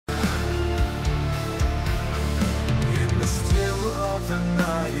the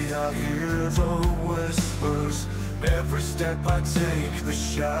night I hear the whispers. Every step I take, the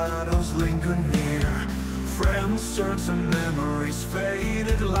shadows linger near. Friends turn to memories,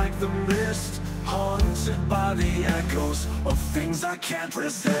 faded like the mist, haunted by the echoes of things I can't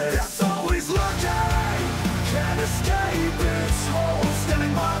resist. Death's always lurking, can't escape its hold.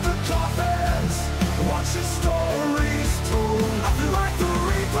 Standing by the coffins, watching stories told. I feel like the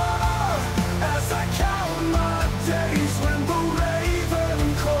Reaper as I count my days. When the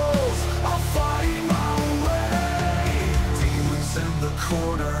raven calls, I'll find my way. Demons in the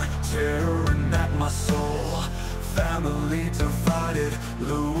corner, tearing at my soul. Family divided,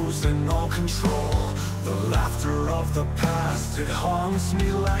 losing all control. The laughter of the past, it haunts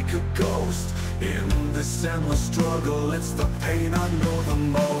me like a ghost. In this endless struggle, it's the pain I know the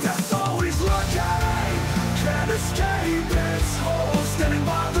most. Death's always lurking, can't escape its hold. Standing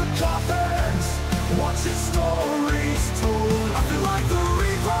by the coffins, watching stories told. I feel like the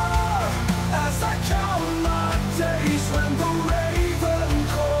Reaper as I count my days. When the raven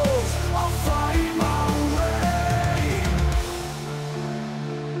calls, I'll find my way.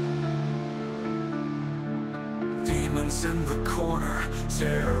 Demons in the corner,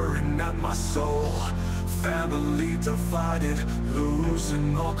 tearing at my soul. Family divided,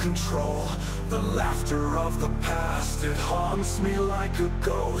 losing all control. The laughter of the past, it haunts me like a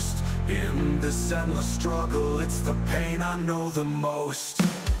ghost. In this endless struggle, it's the pain I know the most.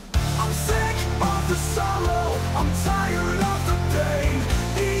 I'm sick of the sorrow, I'm tired of the pain.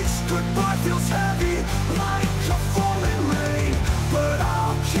 Each goodbye feels heavy, like a falling rain. But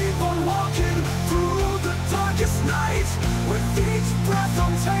I'll keep on walking through the darkest night. With each breath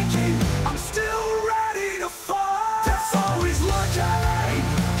I'm taking, I'm still ready to fight. Death's always lurking,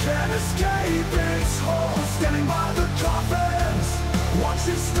 can't escape its hold. Standing by the coffins,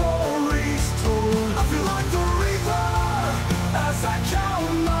 watching stories told. I feel like the Reaper as I count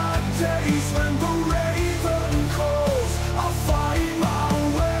my days. When the raven calls, I'll find my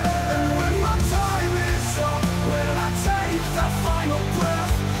way. And when my time is up, when I take that final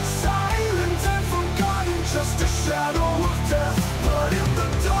breath, silent and forgotten, just a shadow of death. But in the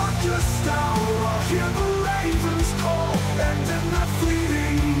darkest hour, I'll hear the ravens call. And in that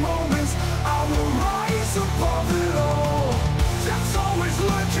fleeting moments, I will rise above it all. Death's always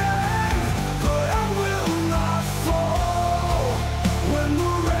lurking, but I will not fall. When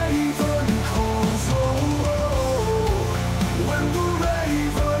the raven calls, oh, oh. When the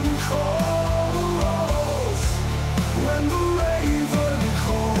raven calls, when the raven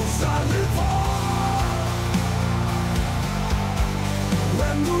calls, I live on.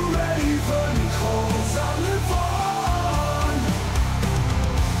 When the raven calls, I live on.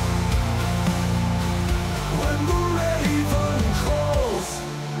 When the raven calls,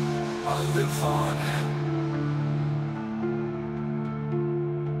 I live on.